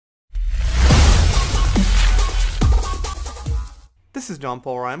This is John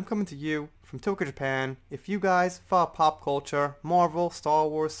Paul Ryan. I'm coming to you from Tokyo, Japan. If you guys follow pop culture, Marvel, Star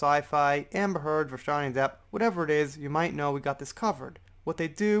Wars, sci-fi, Amber Heard, Johnny Depp, whatever it is, you might know we got this covered. What they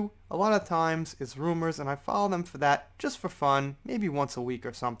do, a lot of times, is rumors, and I follow them for that, just for fun, maybe once a week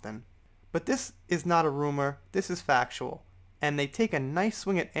or something. But this is not a rumor, this is factual. And they take a nice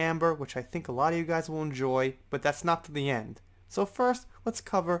swing at Amber, which I think a lot of you guys will enjoy, but that's not to the end. So first, let's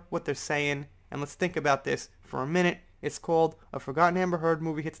cover what they're saying, and let's think about this for a minute. It's called A Forgotten Amber Heard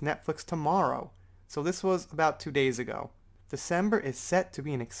Movie Hits Netflix Tomorrow. So this was about 2 days ago. December is set to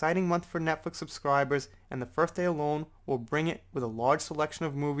be an exciting month for Netflix subscribers, and the first day alone will bring it with a large selection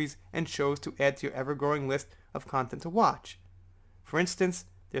of movies and shows to add to your ever-growing list of content to watch. For instance,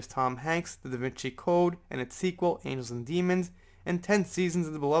 there's Tom Hanks' The Da Vinci Code and its sequel, Angels and Demons, and 10 seasons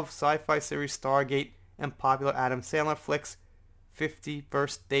of the beloved sci-fi series Stargate, and popular Adam Sandler flicks 50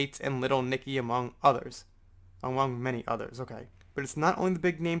 First Dates and Little Nicky, among others. Among many others, okay. But it's not only the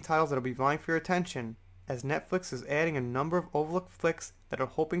big name titles that'll be vying for your attention, as Netflix is adding a number of overlooked flicks that are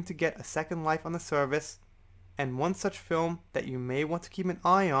hoping to get a second life on the service, and one such film that you may want to keep an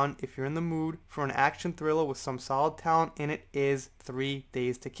eye on if you're in the mood for an action thriller with some solid talent in it is 3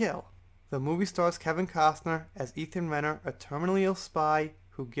 Days to Kill. The movie stars Kevin Costner as Ethan Renner, a terminally ill spy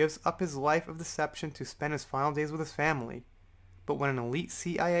who gives up his life of deception to spend his final days with his family. But when an elite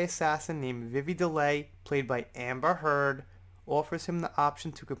CIA assassin named Vivi DeLay, played by Amber Heard, offers him the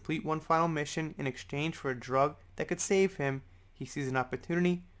option to complete one final mission in exchange for a drug that could save him, he sees an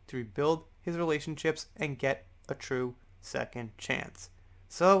opportunity to rebuild his relationships and get a true second chance.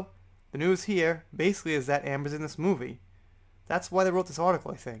 So, the news here basically is that Amber's in this movie. That's why they wrote this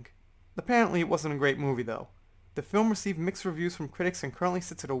article, I think. Apparently it wasn't a great movie though. The film received mixed reviews from critics and currently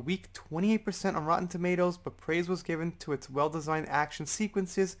sits at a weak 28% on Rotten Tomatoes, but praise was given to its well-designed action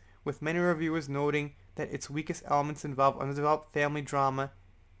sequences, with many reviewers noting that its weakest elements involve undeveloped family drama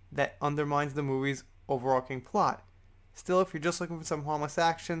that undermines the movie's overarching plot. Still, if you're just looking for some harmless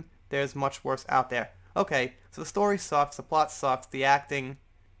action, there's much worse out there. Okay, so the story sucks, the plot sucks, the acting,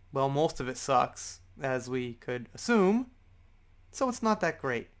 well, most of it sucks, as we could assume, so it's not that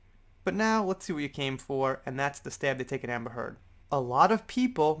great. But now, let's see what you came for, and that's the stab they take at Amber Heard. A lot of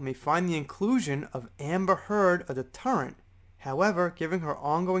people may find the inclusion of Amber Heard a deterrent. However, given her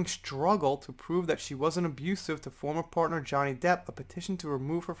ongoing struggle to prove that she wasn't abusive to former partner Johnny Depp, a petition to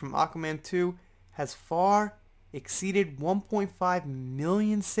remove her from Aquaman 2 has far exceeded 1.5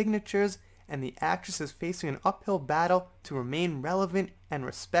 million signatures, and the actress is facing an uphill battle to remain relevant and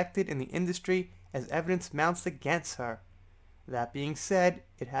respected in the industry as evidence mounts against her. That being said,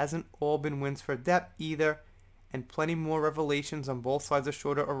 it hasn't all been wins for Depp either, and plenty more revelations on both sides of the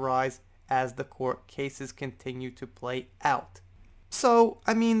shoulder arise as the court cases continue to play out. So,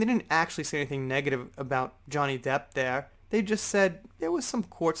 I mean, they didn't actually say anything negative about Johnny Depp there. They just said there was some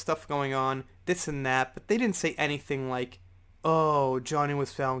court stuff going on, this and that, but they didn't say anything like, oh, Johnny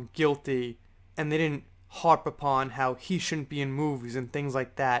was found guilty, and they didn't harp upon how he shouldn't be in movies and things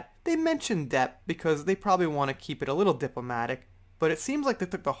like that. They mentioned Depp because they probably want to keep it a little diplomatic, but it seems like they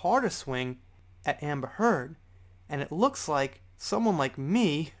took the harder swing at Amber Heard, and it looks like someone like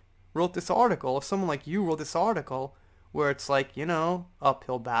me wrote this article, or someone like you wrote this article, where it's like, you know,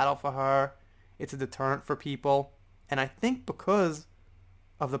 uphill battle for her, it's a deterrent for people, and I think because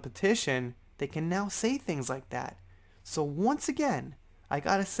of the petition, they can now say things like that. So once again, I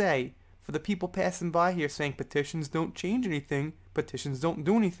gotta say, for the people passing by here saying petitions don't change anything, petitions don't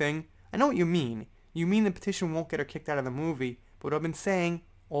do anything, I know what you mean. You mean the petition won't get her kicked out of the movie, but what I've been saying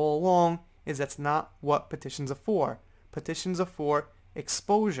all along is that's not what petitions are for. Petitions are for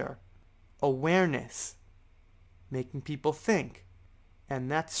exposure, awareness, making people think. And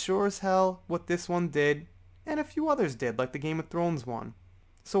that's sure as hell what this one did, and a few others did, like the Game of Thrones one.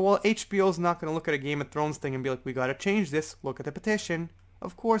 So while HBO's not going to look at a Game of Thrones thing and be like, we gotta change this, look at the petition,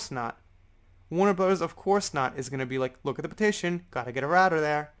 of course not. Warner Brothers, of course not, is going to be like, look at the petition, gotta get her out of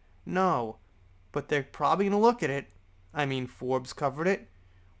there. No. But they're probably going to look at it. I mean, Forbes covered it.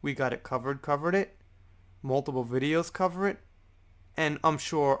 We Got It covered it. Multiple videos cover it. And I'm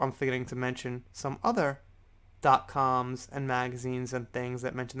sure I'm forgetting to mention some other .coms and magazines and things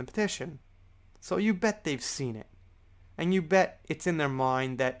that mention the petition. So you bet they've seen it. And you bet it's in their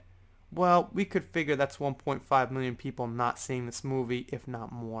mind that, well, we could figure that's 1.5 million people not seeing this movie, if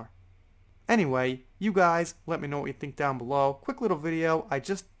not more. Anyway, you guys, let me know what you think down below. Quick little video. I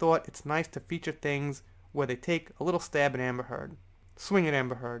just thought it's nice to feature things where they take a little stab at Amber Heard. Swing at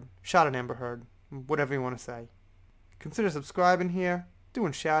Amber Heard. Shot at Amber Heard. Whatever you want to say. Consider subscribing here.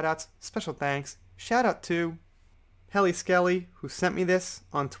 Doing shoutouts. Special thanks. Shout out to Helly Skelly, who sent me this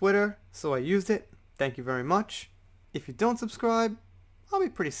on Twitter, so I used it. Thank you very much. If you don't subscribe, I'll be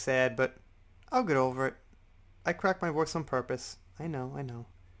pretty sad, but I'll get over it. I cracked my voice on purpose. I know.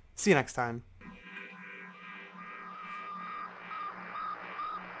 See you next time.